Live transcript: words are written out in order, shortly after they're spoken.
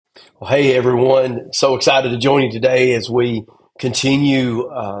Well, hey everyone, so excited to join you today as we continue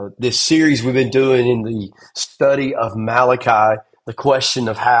this series we've been doing in the study of Malachi, the question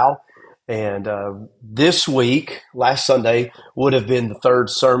of how. And this week, last Sunday, would have been the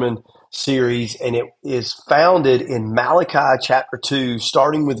third sermon series, and it is founded in Malachi chapter 2,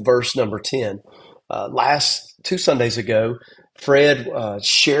 starting with verse number 10. Last two Sundays ago, Fred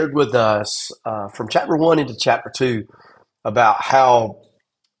shared with us from chapter 1 into chapter 2 about how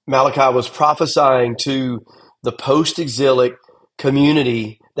Malachi was prophesying to the post-exilic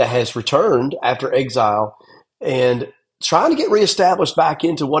community that has returned after exile and trying to get reestablished back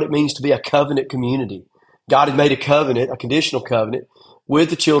into what it means to be a covenant community. God had made a covenant, a conditional covenant,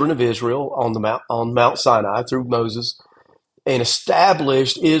 with the children of Israel on Mount Sinai through Moses, and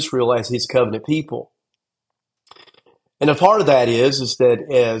established Israel as his covenant people. And a part of that is that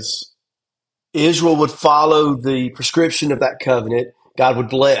as Israel would follow the prescription of that covenant, God would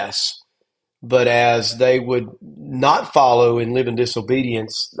bless. But as they would not follow and live in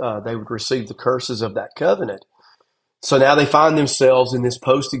disobedience, they would receive the curses of that covenant. So now they find themselves in this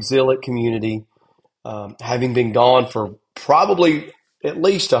post-exilic community, having been gone for probably at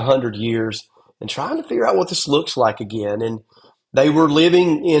least 100 years and trying to figure out what this looks like again. And they were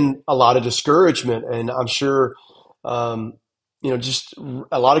living in a lot of discouragement and I'm sure, just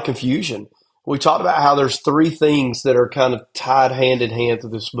a lot of confusion. We talked about how there's three things that are kind of tied hand in hand through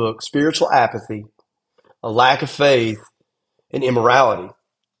this book: spiritual apathy, a lack of faith, and immorality.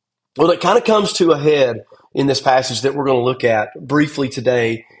 Well, it kind of comes to a head in this passage that we're going to look at briefly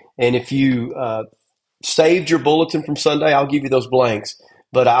today. And if you saved your bulletin from Sunday, I'll give you those blanks.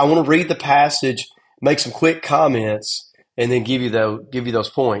 But I want to read the passage, make some quick comments, and then give you those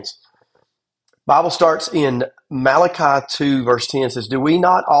points. Bible starts in Malachi 2, verse 10, says, "Do we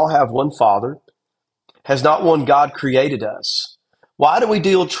not all have one Father? Has not one God created us? Why do we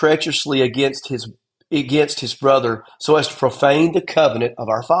deal treacherously against his brother so as to profane the covenant of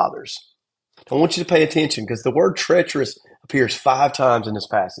our fathers?" I want you to pay attention because the word treacherous appears 5 times in this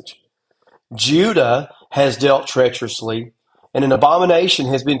passage. Judah has dealt treacherously, and an abomination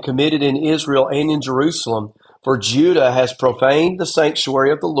has been committed in Israel and in Jerusalem, for Judah has profaned the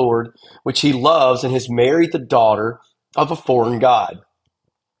sanctuary of the Lord, which he loves, and has married the daughter of a foreign god.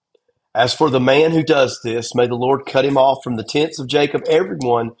 As for the man who does this, may the Lord cut him off from the tents of Jacob,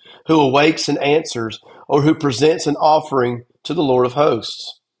 everyone who awakes and answers, or who presents an offering to the Lord of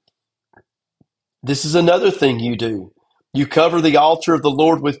hosts. This is another thing you do. You cover the altar of the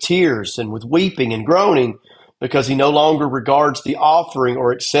Lord with tears and with weeping and groaning, because he no longer regards the offering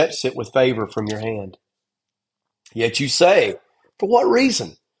or accepts it with favor from your hand. Yet you say, for what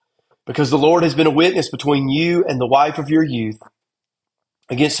reason? Because the Lord has been a witness between you and the wife of your youth,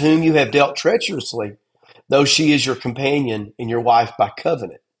 against whom you have dealt treacherously, though she is your companion and your wife by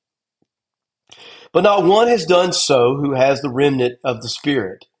covenant. But not one has done so who has the remnant of the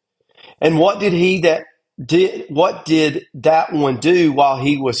Spirit. And what did that one do while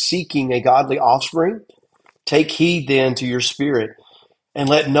he was seeking a godly offspring? Take heed then to your spirit, and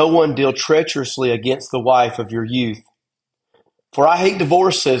let no one deal treacherously against the wife of your youth. For I hate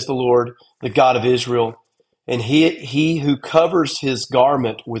divorce, says the Lord, the God of Israel, and he who covers his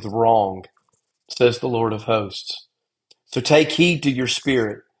garment with wrong, says the Lord of hosts. So take heed to your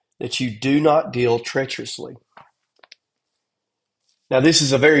spirit, that you do not deal treacherously. Now, this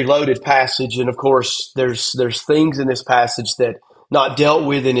is a very loaded passage, and of course, there's things in this passage that, not dealt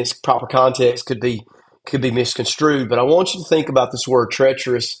with in its proper context, could be misconstrued. But I want you to think about this word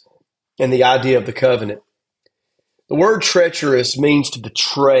treacherous and the idea of the covenant. The word treacherous means to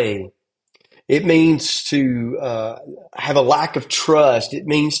betray. It means to have a lack of trust. It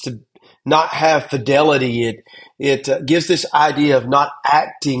means to not have fidelity. It gives this idea of not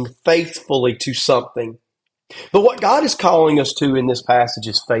acting faithfully to something. But what God is calling us to in this passage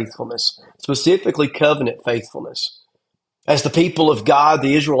is faithfulness, specifically covenant faithfulness. As the people of God,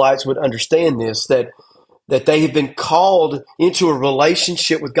 the Israelites would understand this, that they have been called into a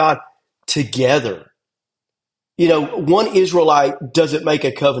relationship with God together. You know, one Israelite doesn't make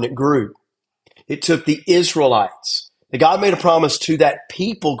a covenant group. It took the Israelites. God made a promise to that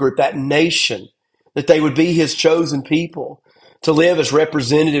people group, that nation, that they would be his chosen people to live as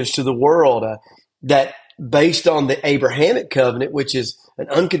representatives to the world, that based on the Abrahamic covenant, which is an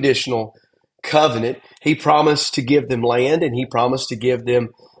unconditional covenant, he promised to give them land and he promised to give them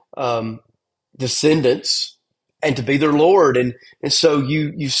descendants and to be their Lord. And so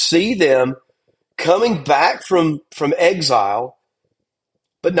you see them coming back from exile,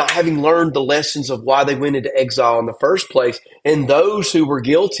 but not having learned the lessons of why they went into exile in the first place. And those who were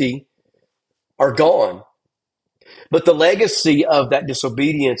guilty are gone. But the legacy of that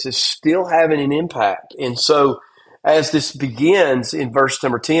disobedience is still having an impact. And so as this begins in verse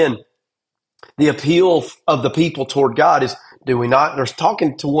number 10, the appeal of the people toward God is, do we not, they're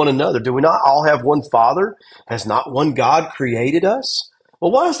talking to one another, do we not all have one Father? Has not one God created us?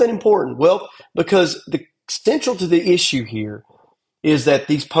 Well, why is that important? Well, because the central to the issue here is that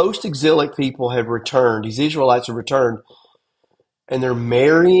these post-exilic people have returned, these Israelites have returned, and they're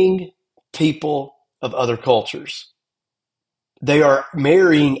marrying people of other cultures. They are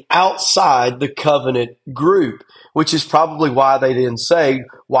marrying outside the covenant group, which is probably why they didn't say,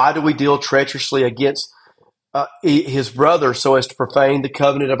 why do we deal treacherously against his brother so as to profane the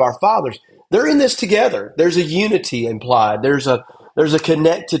covenant of our fathers? They're in this together. There's a unity implied. There's a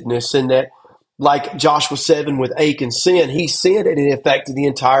connectedness in that, like Joshua 7 with Achan sin, he sinned and it affected the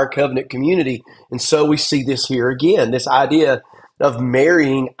entire covenant community. And so we see this here again, this idea of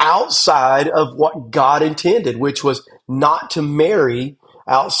marrying outside of what God intended, which was not to marry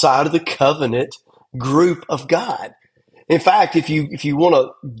outside of the covenant group of God. In fact, if you want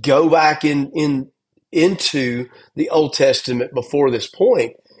to go back into the Old Testament before this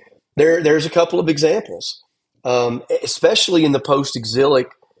point, there's a couple of examples, especially in the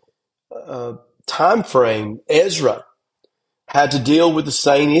post-exilic time frame. Ezra had to deal with the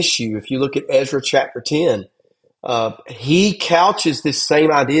same issue. If you look at Ezra chapter 10, he couches this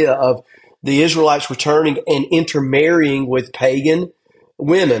same idea of the Israelites returning and intermarrying with pagan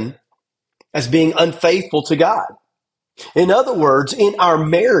women as being unfaithful to God. In other words, in our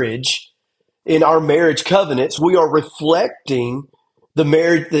marriage covenants, we are reflecting the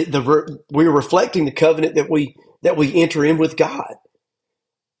marriage. We are reflecting the covenant that we enter in with God,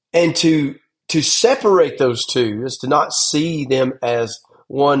 and to separate those two is to not see them as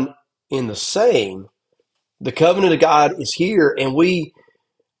one in the same. The covenant of God is here, and we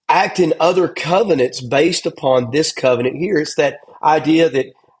act in other covenants based upon this covenant here. It's that idea that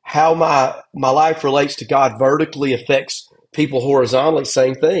how my life relates to God vertically affects people horizontally.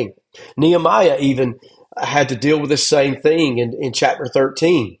 Same thing. Nehemiah even had to deal with the same thing in chapter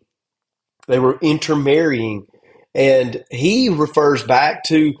 13. They were intermarrying, and he refers back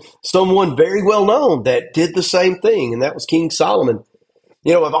to someone very well known that did the same thing, and that was King Solomon.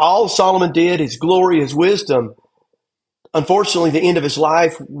 You know, of all Solomon did, his glory, his wisdom, unfortunately, the end of his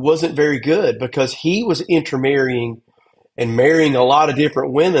life wasn't very good because he was intermarrying and marrying a lot of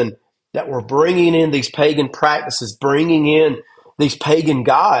different women that were bringing in these pagan practices, bringing in these pagan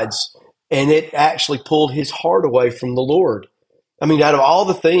gods, and it actually pulled his heart away from the Lord. I mean, out of all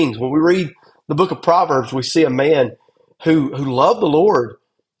the things, when we read the book of Proverbs, we see a man who loved the Lord,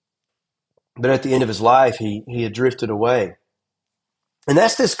 but at the end of his life, he had drifted away. And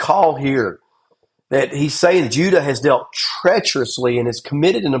that's this call here that he's saying Judah has dealt treacherously and has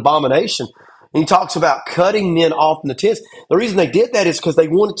committed an abomination. And he talks about cutting men off in the tents. The reason they did that is because they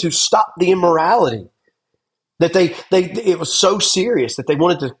wanted to stop the immorality. That it was so serious that they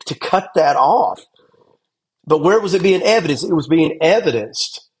wanted to cut that off. But where was it being evidenced? It was being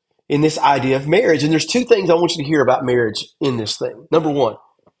evidenced in this idea of marriage. And there's two things I want you to hear about marriage in this thing. Number one,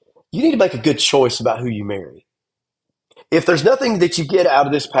 you need to make a good choice about who you marry. If there's nothing that you get out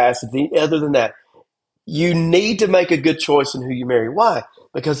of this passage other than that, you need to make a good choice in who you marry. Why?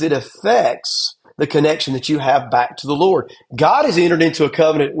 Because it affects the connection that you have back to the Lord. God has entered into a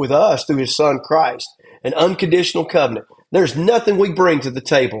covenant with us through his son Christ, an unconditional covenant. There's nothing we bring to the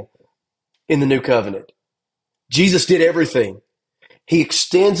table in the new covenant. Jesus did everything. He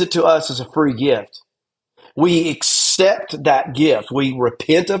extends it to us as a free gift. We accept that gift. We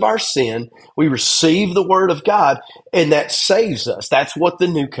repent of our sin. We receive the word of God, and that saves us. That's what the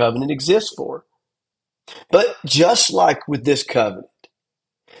new covenant exists for. But just like with this covenant,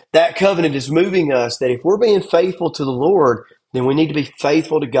 that covenant is moving us that if we're being faithful to the Lord, then we need to be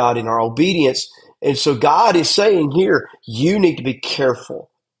faithful to God in our obedience. And so God is saying here, you need to be careful.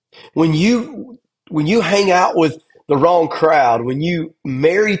 When you hang out with the wrong crowd, when you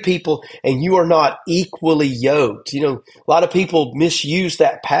marry people and you are not equally yoked, a lot of people misuse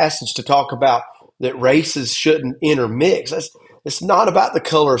that passage to talk about that races shouldn't intermix. It's not about the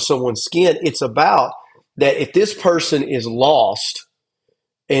color of someone's skin. It's about that if this person is lost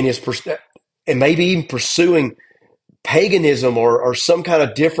and and maybe even pursuing paganism or some kind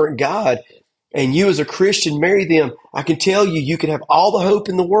of different God, and you as a Christian marry them, I can tell you, you can have all the hope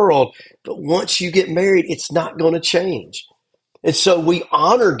in the world, but once you get married, it's not going to change. And so we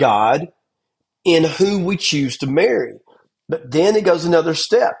honor God in who we choose to marry. But then it goes another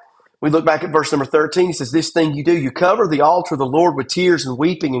step. We look back at verse number 13. He says, this thing you do, you cover the altar of the Lord with tears and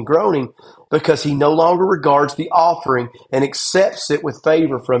weeping and groaning because he no longer regards the offering and accepts it with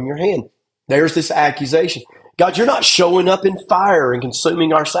favor from your hand. There's this accusation. God, you're not showing up in fire and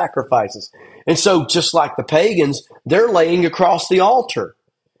consuming our sacrifices. And so, just like the pagans, they're laying across the altar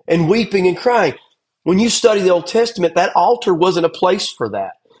and weeping and crying. When you study the Old Testament, that altar wasn't a place for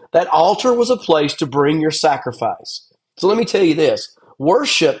that. That altar was a place to bring your sacrifice. So let me tell you this,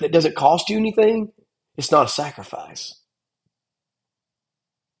 worship that doesn't cost you anything, it's not a sacrifice.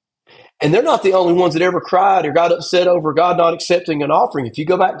 And they're not the only ones that ever cried or got upset over God not accepting an offering. If you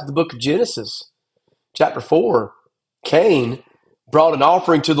go back to the book of Genesis, chapter 4, Cain brought an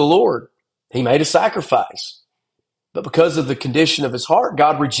offering to the Lord. He made a sacrifice. But because of the condition of his heart,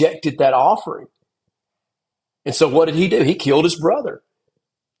 God rejected that offering. And so what did he do? He killed his brother.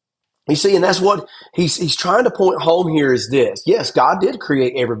 You see, and that's what he's trying to point home here is this. Yes, God did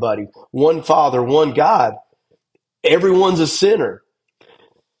create everybody. One Father, one God. Everyone's a sinner.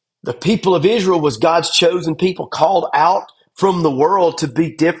 The people of Israel was God's chosen people, called out from the world to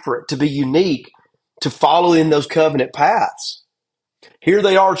be different, to be unique, to follow in those covenant paths. Here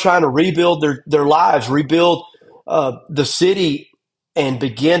they are trying to rebuild their lives, rebuild the city, and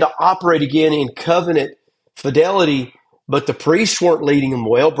begin to operate again in covenant fidelity. But the priests weren't leading them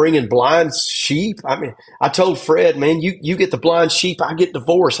well, bringing blind sheep. I mean, I told Fred, man, you get the blind sheep, I get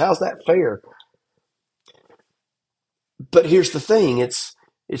divorced. How's that fair? But here's the thing. It's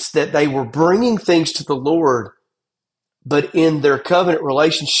that they were bringing things to the Lord, but in their covenant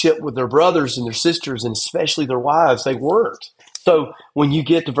relationship with their brothers and their sisters, and especially their wives, they weren't. So when you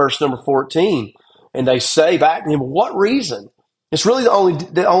get to verse number 14, and they say back to him, what reason? It's really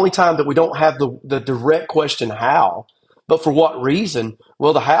the only time that we don't have the direct question, how? But for what reason?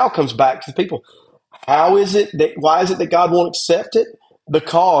 Well, the how comes back to the people. Why is it that God won't accept it?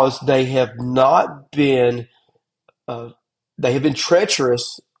 Because they have not been, they have been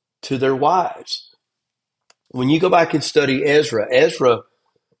treacherous to their wives. When you go back and study Ezra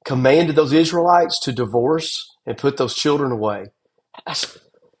commanded those Israelites to divorce and put those children away. That's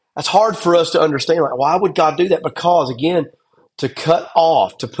hard for us to understand. Like, why would God do that? Because, again, to cut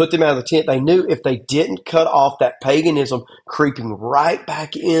off, to put them out of the tent, they knew if they didn't cut off that paganism creeping right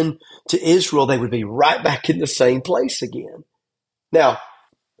back into Israel, they would be right back in the same place again. Now,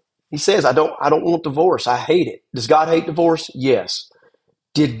 he says, I don't want divorce. I hate it. Does God hate divorce? Yes.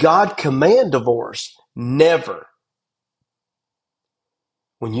 Did God command divorce? Never.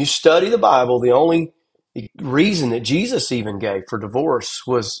 When you study the Bible, the only reason that Jesus even gave for divorce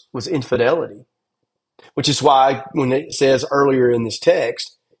was infidelity, which is why when it says earlier in this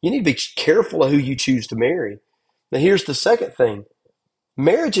text, you need to be careful of who you choose to marry. Now, here's the second thing.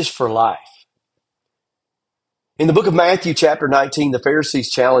 Marriage is for life. In the book of Matthew, chapter 19, the Pharisees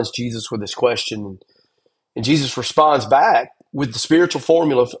challenged Jesus with this question, and Jesus responds back with the spiritual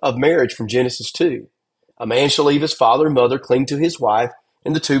formula of marriage from Genesis 2. A man shall leave his father and mother, cling to his wife,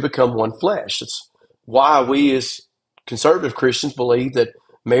 and the two become one flesh. That's why we as conservative Christians believe that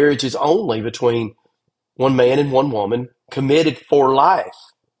marriage is only between one man and one woman, committed for life.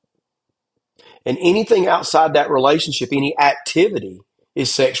 And anything outside that relationship, any activity,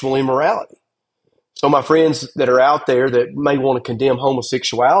 is sexual immorality. So my friends that are out there that may want to condemn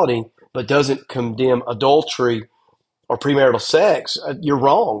homosexuality but doesn't condemn adultery or premarital sex, you're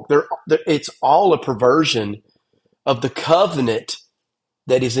wrong. It's all a perversion of the covenant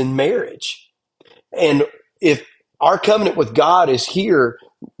that is in marriage. And if our covenant with God is here,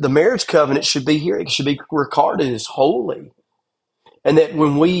 the marriage covenant should be here. It should be regarded as holy. And that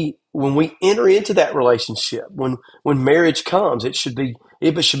when we enter into that relationship, when marriage comes, it should be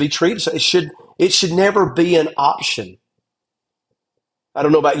treated. It should never be an option. I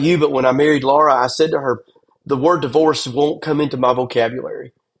don't know about you, but when I married Laura, I said to her, the word divorce won't come into my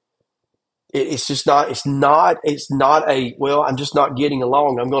vocabulary. It's just not, it's not a, well, I'm just not getting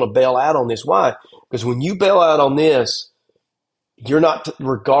along. I'm going to bail out on this. Why? Because when you bail out on this, you're not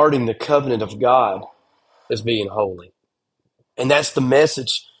regarding the covenant of God as being holy. And that's the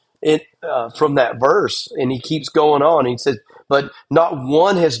message from that verse. And he keeps going on. He says, but not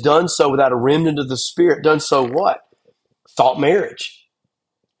one has done so without a remnant of the Spirit. Done so what? Sought marriage.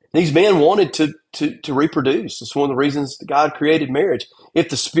 These men wanted to reproduce. It's one of the reasons God created marriage. If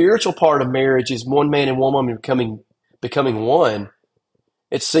the spiritual part of marriage is one man and one woman becoming one,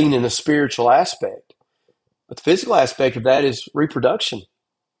 it's seen in the spiritual aspect. But the physical aspect of that is reproduction.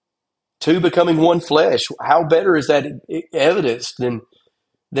 Two becoming one flesh. How better is that evidenced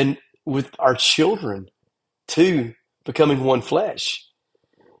than with our children? Two becoming one flesh.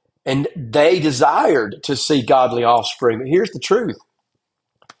 And they desired to see godly offspring. But here's the truth.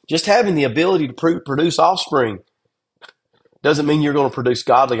 Just having the ability to produce offspring doesn't mean you're going to produce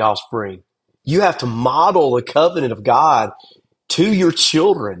godly offspring. You have to model the covenant of God to your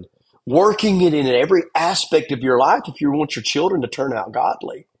children. working it in every aspect of your life if you want your children to turn out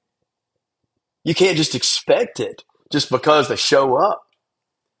godly. You can't just expect it just because they show up.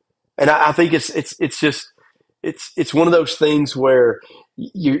 And I think it's one of those things where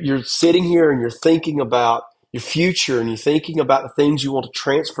you're sitting here and you're thinking about your future and you're thinking about the things you want to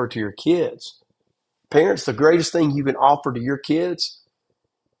transfer to your kids. Parents, the greatest thing you can offer to your kids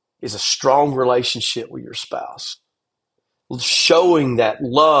is a strong relationship with your spouse, showing that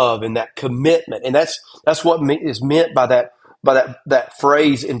love and that commitment. And that's what is meant by that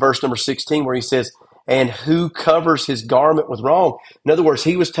phrase in verse number 16 where he says, and who covers his garment with wrong. In other words,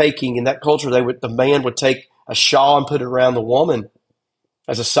 he was taking, in that culture, the man would take a shawl and put it around the woman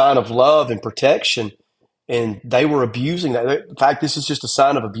as a sign of love and protection. And they were abusing that. In fact, this is just a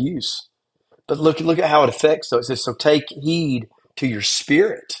sign of abuse. But look at how it affects, though. It says, so take heed to your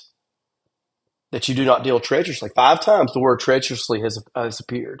spirit that you do not deal treacherously. 5 times the word treacherously has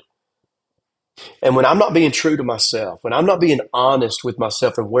appeared. And when I'm not being true to myself, when I'm not being honest with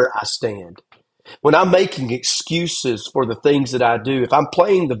myself and where I stand, when I'm making excuses for the things that I do, if I'm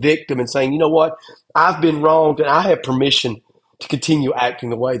playing the victim and saying, you know what, I've been wronged and I have permission to continue acting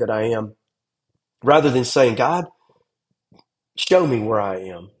the way that I am, rather than saying, God, show me where I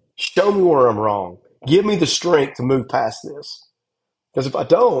am. Show me where I'm wrong. Give me the strength to move past this. Because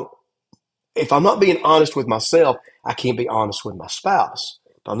if I'm not being honest with myself, I can't be honest with my spouse.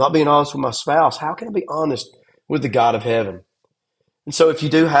 If I'm not being honest with my spouse, how can I be honest with the God of heaven? And so if you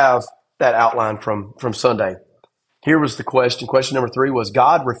do have that outline from Sunday, here was the question. Question number 3 was,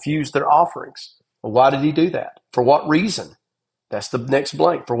 God refused their offerings. Well, why did he do that? For what reason? That's the next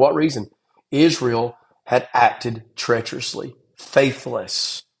blank. For what reason? Israel had acted treacherously,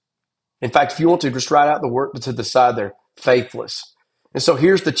 faithless. In fact, if you want to, just write out the word to the side there, faithless. And so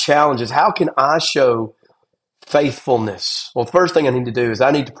here's the challenge is, how can I show faithfulness? Well, the first thing I need to do is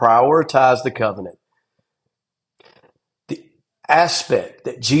I need to prioritize the covenant. The aspect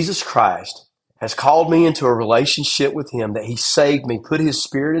that Jesus Christ has called me into a relationship with him, that he saved me, put his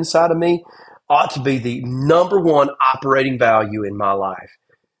spirit inside of me, ought to be the number one operating value in my life.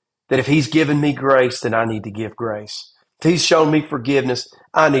 That if he's given me grace, then I need to give grace. If he's shown me forgiveness,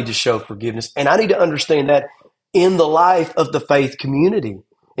 I need to show forgiveness. And I need to understand that in the life of the faith community,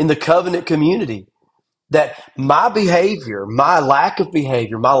 in the covenant community, that my behavior, my lack of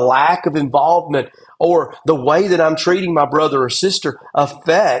behavior, my lack of involvement, or the way that I'm treating my brother or sister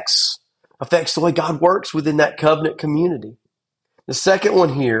affects the way God works within that covenant community. The second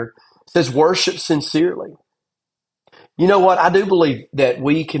one here says worship sincerely. You know what? I do believe that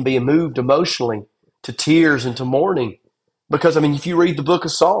we can be moved emotionally to tears and to mourning. Because, if you read the book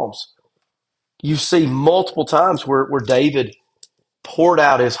of Psalms, you see multiple times where David poured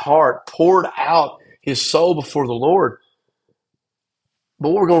out his heart, poured out his soul before the Lord. But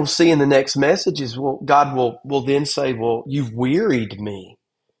what we're going to see in the next message is, God will then say, well, you've wearied me.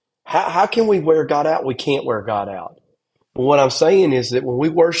 How can we wear God out? We can't wear God out. But what I'm saying is that when we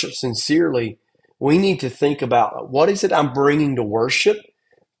worship sincerely, we need to think about, what is it I'm bringing to worship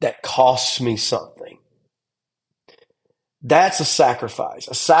that costs me something? That's a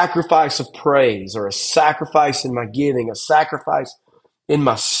sacrifice of praise, or a sacrifice in my giving, a sacrifice in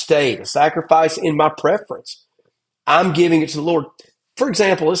my state, a sacrifice in my preference. I'm giving it to the Lord. For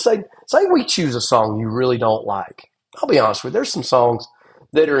example, let's say we choose a song you really don't like. I'll be honest with you, there's some songs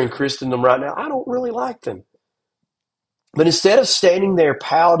that are in Christendom right now, I don't really like them. But instead of standing there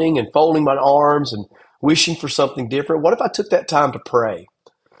pouting and folding my arms and wishing for something different, what if I took that time to pray?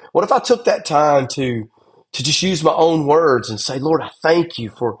 What if I took that time to just use my own words and say, Lord, I thank you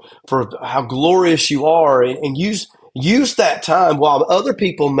for how glorious you are, and use that time while other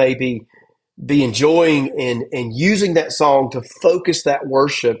people may be enjoying and using that song to focus that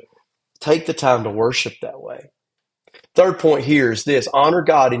worship. Take the time to worship that way. Third point here is this: honor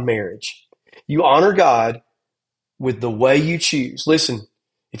God in marriage. You honor God with the way you choose. Listen,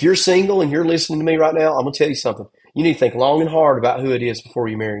 if you're single and you're listening to me right now, I'm going to tell you something. You need to think long and hard about who it is before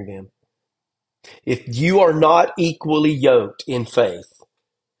you marry them. If you are not equally yoked in faith,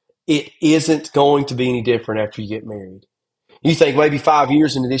 it isn't going to be any different after you get married. You think maybe 5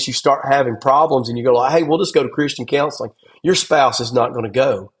 years into this, you start having problems and you go like, hey, we'll just go to Christian counseling. Your spouse is not going to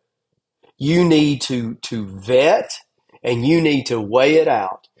go. You need to vet, and you need to weigh it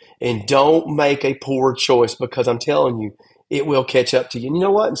out, and don't make a poor choice, because I'm telling you, it will catch up to you. And you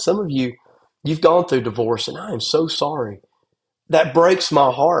know what? And some of you, you've gone through divorce, and I am so sorry. That breaks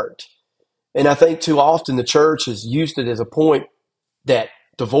my heart. And I think too often the church has used it as a point that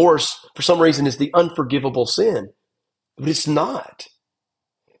divorce, for some reason, is the unforgivable sin. But it's not.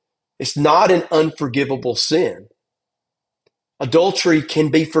 It's not an unforgivable sin. Adultery can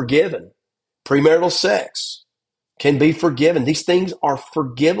be forgiven. Premarital sex can be forgiven. These things are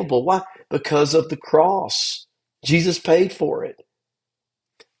forgivable. Why? Because of the cross. Jesus paid for it.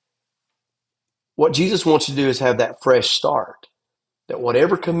 What Jesus wants you to do is have that fresh start. That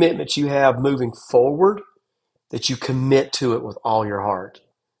whatever commitments you have moving forward, that you commit to it with all your heart.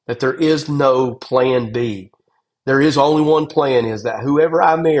 That there is no plan B. There is only one plan, is that whoever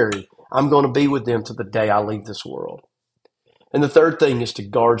I marry, I'm going to be with them to the day I leave this world. And the third thing is to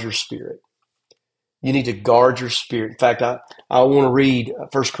guard your spirit. You need to guard your spirit. In fact, I want to read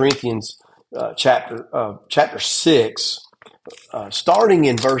 1 Corinthians chapter 6, starting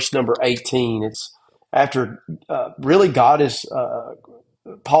in verse number 18. It's after really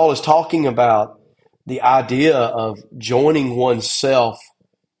Paul is talking about the idea of joining oneself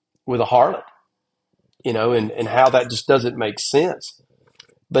with a harlot, and how that just doesn't make sense.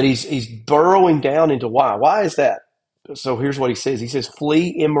 But he's burrowing down into why. Why is that? So here's what he says. He says, flee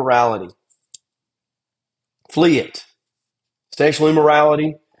immorality. Flee it. Sexual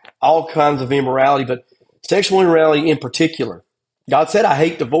immorality, all kinds of immorality, but sexual immorality in particular. God said, I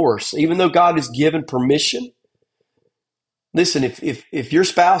hate divorce. Even though God has given permission. Listen, if your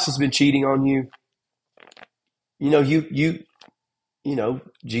spouse has been cheating on you,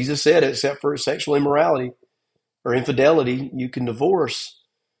 Jesus said, except for sexual immorality or infidelity, you can divorce.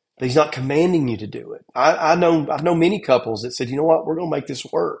 But he's not commanding you to do it. I've known many couples that said, you know what, we're going to make this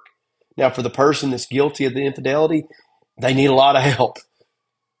work. Now, for the person that's guilty of the infidelity, they need a lot of help.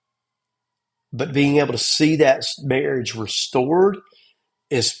 But being able to see that marriage restored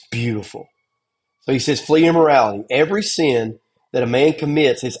is beautiful. So he says, flee immorality. Every sin that a man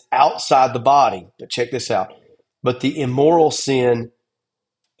commits is outside the body. But check this out. But the immoral sin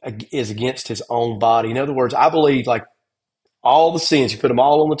is against his own body. In other words, I believe like all the sins, you put them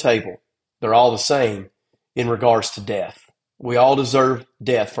all on the table, they're all the same in regards to death. We all deserve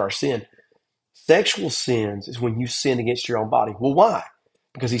death for our sin. Sexual sins is when you sin against your own body. Well, why?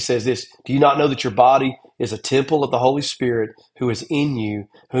 Because he says this, do you not know that your body is a temple of the Holy Spirit who is in you,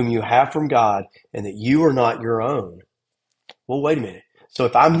 whom you have from God, and that you are not your own? Well, wait a minute. So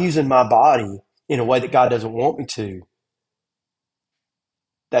if I'm using my body in a way that God doesn't want me to,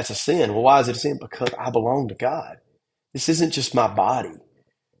 that's a sin. Well, why is it a sin? Because I belong to God. This isn't just my body.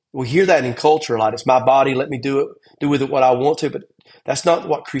 We hear that in culture a lot. It's my body. Let me do with it what I want to. But that's not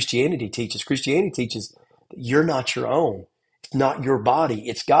what Christianity teaches. Christianity teaches that you're not your own. It's not your body.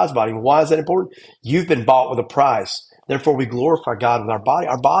 It's God's body. And why is that important? You've been bought with a price. Therefore, we glorify God with our body.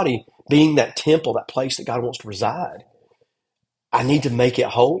 Our body being that temple, that place that God wants to reside. I need to make it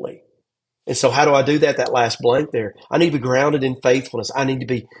holy. And so how do I do that? That last blank there. I need to be grounded in faithfulness. I need to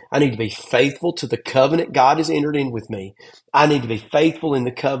be faithful to the covenant God has entered in with me. I need to be faithful in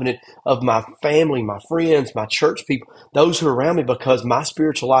the covenant of my family, my friends, my church people, those who are around me, because my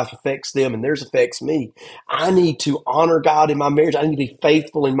spiritual life affects them and theirs affects me. I need to honor God in my marriage. I need to be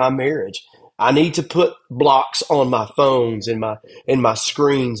faithful in my marriage. I need to put blocks on my phones and my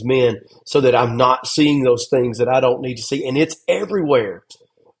screens, men, so that I'm not seeing those things that I don't need to see. And it's everywhere.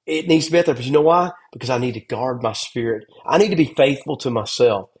 It needs to be out there. But you know why? Because I need to guard my spirit. I need to be faithful to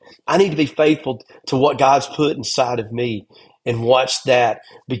myself. I need to be faithful to what God's put inside of me and watch that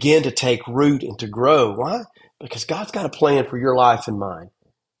begin to take root and to grow. Why? Because God's got a plan for your life and mine.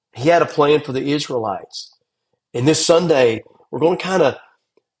 He had a plan for the Israelites. And this Sunday, we're going to kind of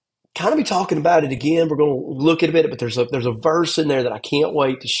be talking about it again. We're going to look at a bit, but there's a verse in there that I can't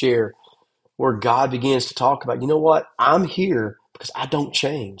wait to share where God begins to talk about, you know what? I'm here because I don't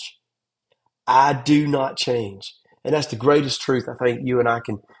change. I do not change. And that's the greatest truth I think you and I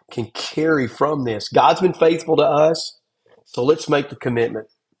can carry from this. God's been faithful to us, so let's make the commitment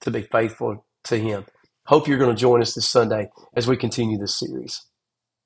to be faithful to him. Hope you're going to join us this Sunday as we continue this series.